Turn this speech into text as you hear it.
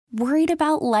Worried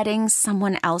about letting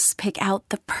someone else pick out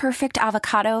the perfect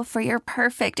avocado for your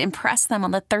perfect impress them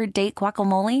on the third date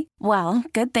guacamole? Well,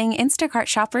 good thing Instacart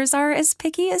shoppers are as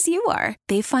picky as you are.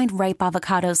 They find ripe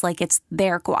avocados like it's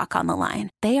their guac on the line.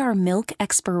 They are milk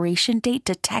expiration date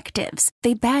detectives.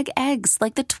 They bag eggs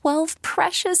like the 12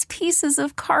 precious pieces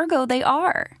of cargo they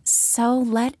are. So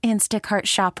let Instacart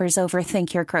shoppers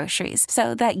overthink your groceries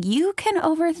so that you can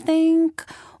overthink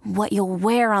what you'll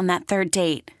wear on that third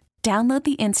date. Download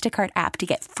the Instacart app to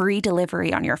get free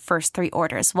delivery on your first 3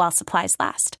 orders while supplies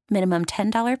last. Minimum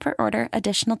 $10 per order.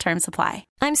 Additional terms apply.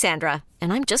 I'm Sandra,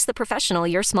 and I'm just the professional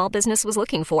your small business was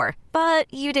looking for.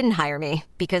 But you didn't hire me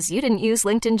because you didn't use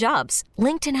LinkedIn Jobs.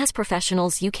 LinkedIn has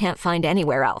professionals you can't find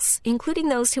anywhere else, including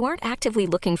those who aren't actively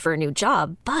looking for a new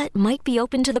job, but might be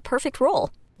open to the perfect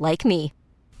role, like me.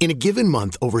 In a given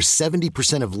month, over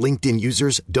 70% of LinkedIn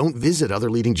users don't visit other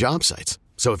leading job sites.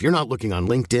 So if you're not looking on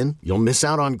LinkedIn, you'll miss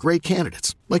out on great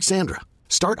candidates like Sandra.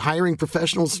 Start hiring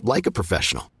professionals like a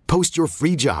professional. Post your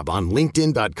free job on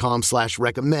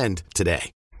linkedin.com/recommend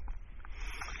today.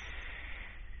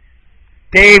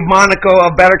 Dave Monaco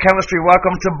of Better Chemistry,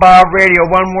 welcome to Bob Radio.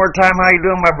 One more time, how you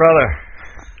doing, my brother?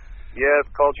 Yes,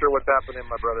 culture, what's happening,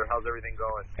 my brother? How's everything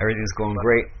going? Everything's going Glad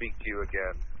great. to speak to you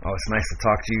again. Oh, it's nice to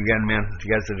talk to you again, man.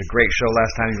 You guys did a great show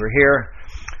last time you were here.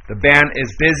 The band is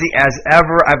busy as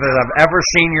ever. I've ever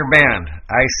seen your band.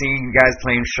 I've seen you guys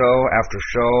playing show after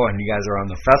show, and you guys are on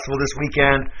the festival this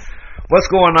weekend. What's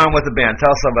going on with the band?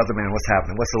 Tell us about the band. What's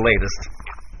happening? What's the latest?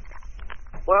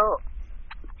 Well,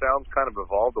 the sound's kind of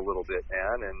evolved a little bit,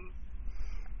 man, and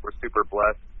we're super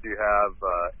blessed to have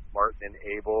Martin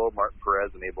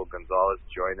Perez and Abel Gonzalez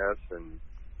join us, and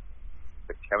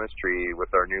the chemistry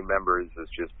with our new members has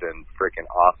just been freaking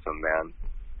awesome, man.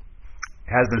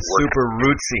 It has been super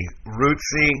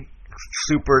rootsy,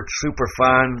 super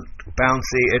fun,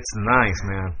 bouncy. It's nice,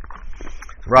 man.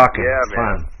 It's rocking. Yeah, it's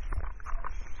man.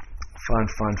 Fun,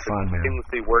 man.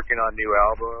 Seamlessly working on new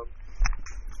albums.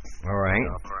 All right.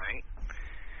 All right.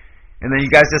 And then you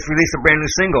guys just released a brand new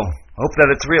single. Hope that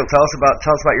it's real. Tell us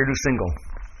about your new single.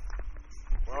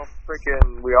 Well,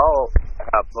 freaking, we all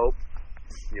have hope,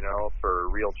 for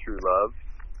real, true love.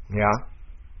 Yeah.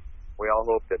 We all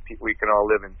hope that we can all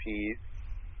live in peace.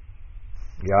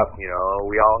 Yep.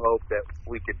 We all hope that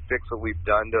we could fix what we've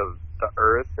done to the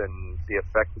earth and the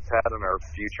effect it's had on our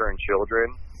future and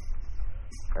children.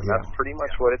 And that's pretty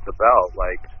much what it's about,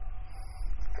 like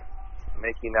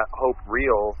making that hope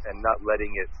real and not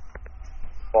letting it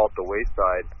fall at the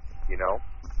wayside,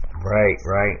 Right.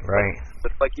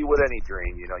 Just like you would any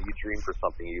dream, you dream for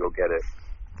something, you'll get it.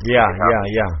 Yeah.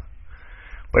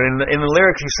 But in the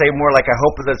lyrics, you say more like, "I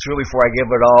hope that it's really before I give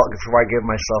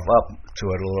myself up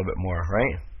to it a little bit more,"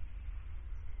 right?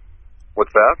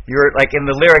 What's that? You're like in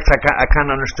the lyrics. I kind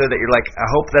of understood that you're like, "I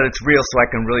hope that it's real, so I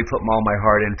can really put all my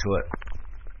heart into it."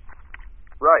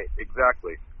 Right.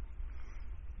 Exactly.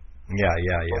 Yeah.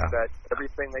 Hope that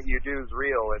everything that you do is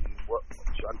real, and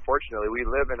unfortunately, we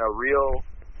live in a real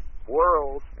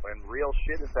world when real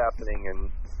shit is happening, and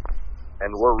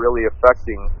we're really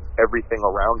affecting everything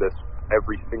around us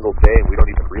every single day, and we don't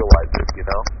even realize it,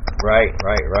 Right.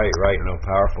 No,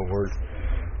 powerful words.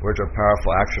 Words are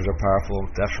powerful. Actions are powerful,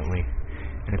 definitely.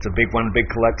 And it's a big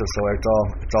collective, so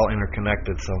it's all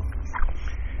interconnected. So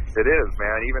it is,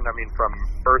 man. Even from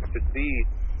earth to sea,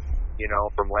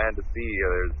 from land to sea,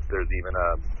 there's even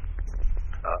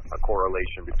a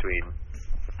correlation between,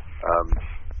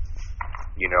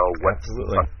 what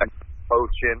absolutely the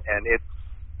ocean and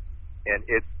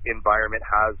its environment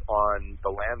has on the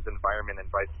land's environment, and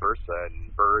vice versa,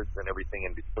 and birds and everything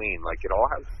in between. Like, it all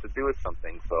has to do with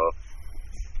something. So,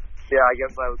 yeah, I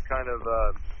guess I was kind of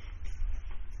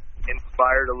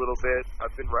inspired a little bit.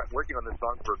 I've been working on this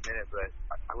song for a minute, but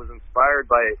I was inspired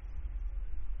by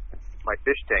my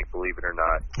fish tank, believe it or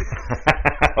not.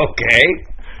 Okay.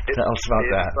 Tell us about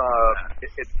that.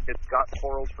 It's got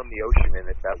corals from the ocean in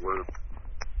it that were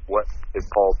what is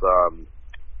called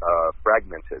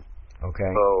fragmented.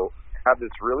 Okay. So I have this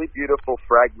really beautiful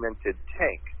fragmented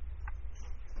tank,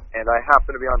 and I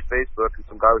happen to be on Facebook, and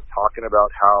some guy was talking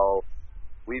about how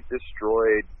we've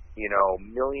destroyed,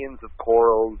 millions of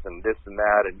corals and this and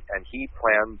that, and he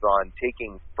plans on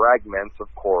taking fragments of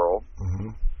coral,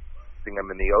 putting them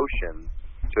in the ocean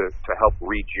to help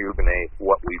rejuvenate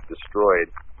what we've destroyed.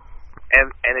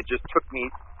 And it just took me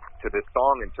to this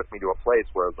song and took me to a place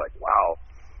where I was like, wow,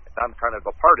 I'm kind of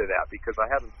a part of that, because I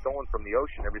haven't stolen from the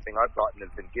ocean. Everything I've gotten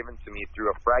has been given to me through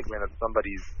a fragment of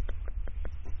somebody's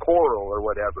coral or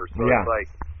whatever. So It's like,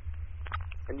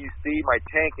 when you see my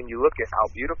tank and you look at how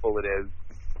beautiful it is,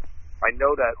 I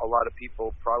know that a lot of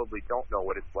people probably don't know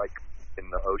what it's like in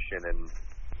the ocean, and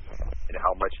and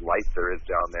how much life there is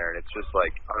down there. And it's just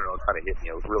like, I don't know, it kind of hit me.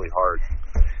 It was really hard.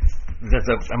 It's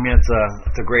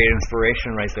a great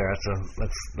inspiration right there.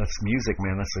 That's music,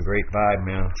 man. That's a great vibe,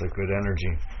 man. It's a good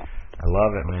energy. I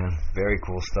love it, man. Very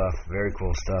cool stuff. Very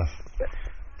cool stuff.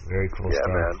 Very cool stuff.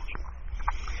 Man.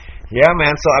 Yeah,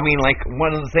 man. So, I mean, like,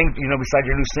 one of the things, you know, besides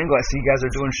your new single, I see you guys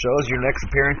are doing shows. Your next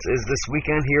appearance is this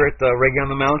weekend here at the Reggae on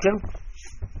the Mountain.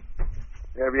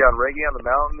 We're going to be on Reggae on the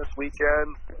Mountain this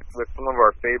weekend with some of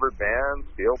our favorite bands,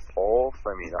 Steel Pulse.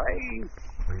 I mean, I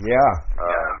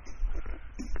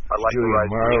like Julian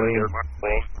Marley.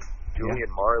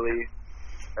 Julian Marley.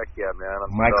 Heck yeah, man.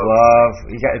 Mike Love.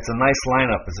 It's a nice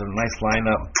lineup.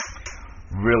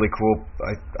 Really cool.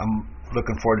 I'm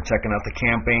looking forward to checking out the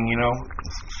camping, you know.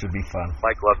 It should be fun.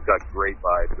 Mike Love's got great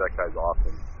vibes. That guy's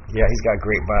awesome. Yeah, he's got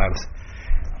great vibes.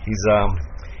 He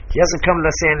hasn't come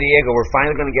to San Diego. We're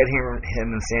finally going to get him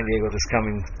in San Diego this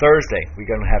coming Thursday. We're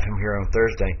going to have him here on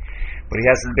Thursday. But he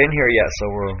hasn't been here yet,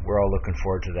 so we're all looking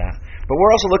forward to that. But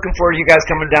we're also looking forward to you guys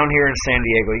coming down here in San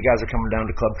Diego. You guys are coming down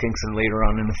to Club Kingston later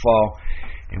on in the fall,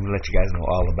 and we'll let you guys know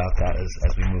all about that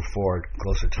as we move forward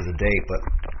closer to the date. But,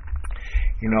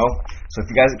 you know, so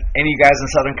if any of you guys in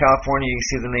Southern California, you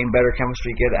see the name Better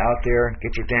Chemistry, get out there,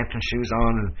 get your dancing shoes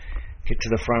on, and get to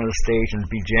the front of the stage and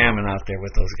be jamming out there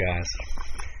with those guys.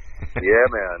 Yeah,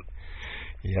 man.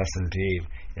 Yes, indeed.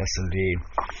 Yes, indeed.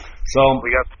 So we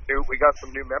got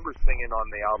some new members singing on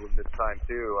the album this time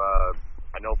too.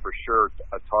 I know for sure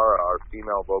Atara, our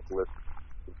female vocalist,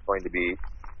 is going to be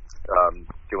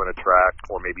doing a track,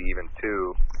 or maybe even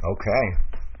two. Okay.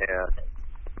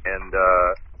 And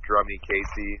Drummy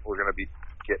Casey, we're going to be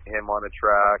getting him on a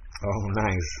track. Oh,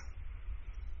 nice.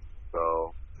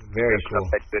 So very cool.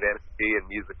 That good energy and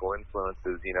musical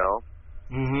influences, you know.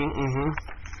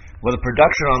 Well, the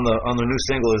production on the new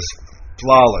single is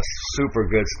flawless, super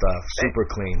good stuff, super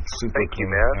clean, super Thank clean.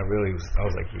 You, man. I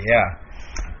was like, yeah,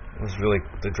 it was really,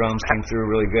 the drums came through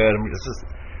really good. I mean, it's just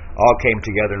all came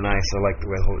together nice. I like the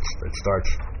way it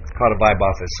starts. Caught a vibe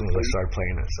off as soon as I started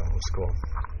playing it, so it was cool.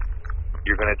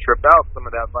 You're gonna trip out. Some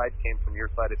of that vibe came from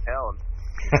your side of town.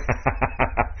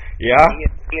 Yeah.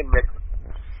 Ian mixed.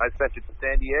 I sent it to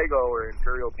San Diego or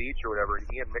Imperial Beach or whatever, and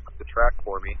Ian mixed the track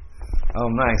for me. Oh,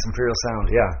 nice, Imperial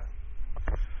Sound, yeah.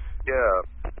 Yeah.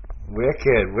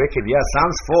 Wicked. Yeah,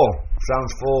 sounds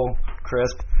full,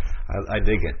 crisp. I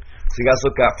dig it. So you guys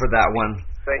look out for that one.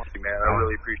 Thank you, man. I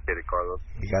really appreciate it, Carlos.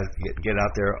 You guys get out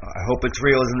there. I Hope It's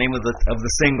Real is the name of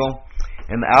the single.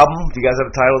 And the album, do you guys have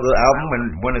a title of the album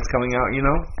and when it's coming out, you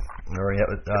know? Or it's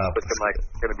looking like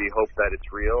it's going to be Hope That It's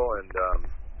Real, and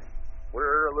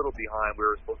we're a little behind. We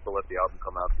were supposed to let the album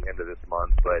come out at the end of this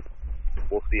month, but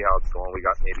we'll see how it's going. We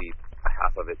got maybe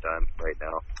half of it done right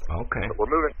now. Okay. But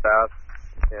we're moving fast,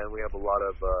 and we have a lot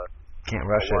of can't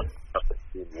rush it. Stuff that's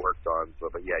being worked on. So,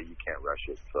 but yeah, you can't rush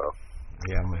it. So.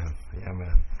 Yeah, man.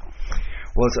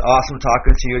 Well, it's awesome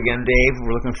talking to you again, Dave.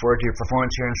 We're looking forward to your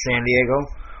performance here in San Diego.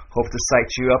 Hope to sight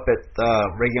you up at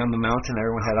Reggae on the Mountain.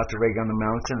 Everyone head out to Reggae on the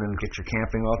Mountain and get your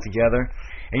camping all together.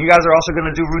 And you guys are also going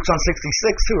to do Roots on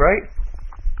 66 too, right?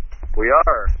 We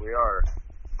are.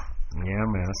 Yeah,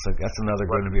 man. That's another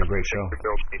going to be a great show.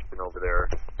 Over there.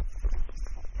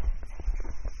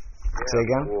 Say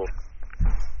again? Cool.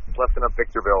 Blessing up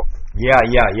Victorville. Yeah.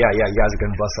 You guys are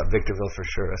going to bust up Victorville for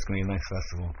sure. That's going to be a nice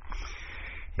festival.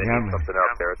 They yeah, man. Something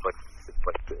out there. It's like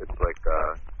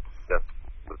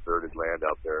deserted land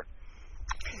out there.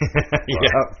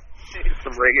 Yeah.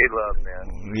 Some reggae love,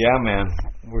 man. Yeah, man.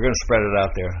 We're going to spread it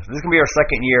out there. This is going to be our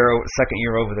second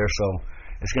year over there, so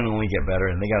it's going to only get better.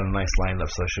 And they got a nice lineup,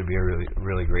 so it should be a really,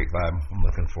 really great vibe. I'm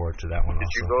looking forward to that one. Did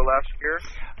also. You go last year?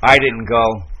 I didn't go,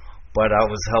 but I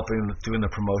was helping doing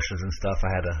the promotions and stuff.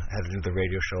 I had to do the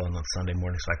radio show on Sunday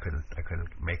morning, so I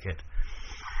couldn't make it.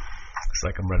 It's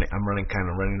like I'm running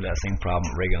that same problem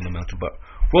at Reggae on the Mountain, but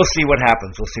we'll see what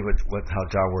happens. We'll see how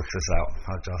Jah works this out,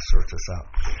 how Jah sorts this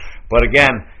out. But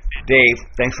again, Dave,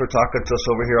 thanks for talking to us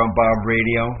over here on Bob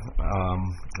Radio.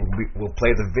 We'll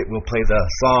play the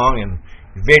song and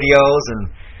videos and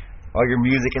all your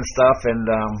music and stuff, and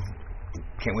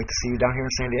can't wait to see you down here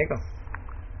in San Diego.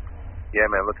 Yeah,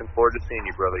 man, looking forward to seeing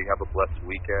you, brother. You have a blessed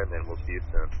weekend, and we'll see you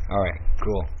soon. All right,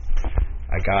 cool.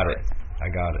 I got it.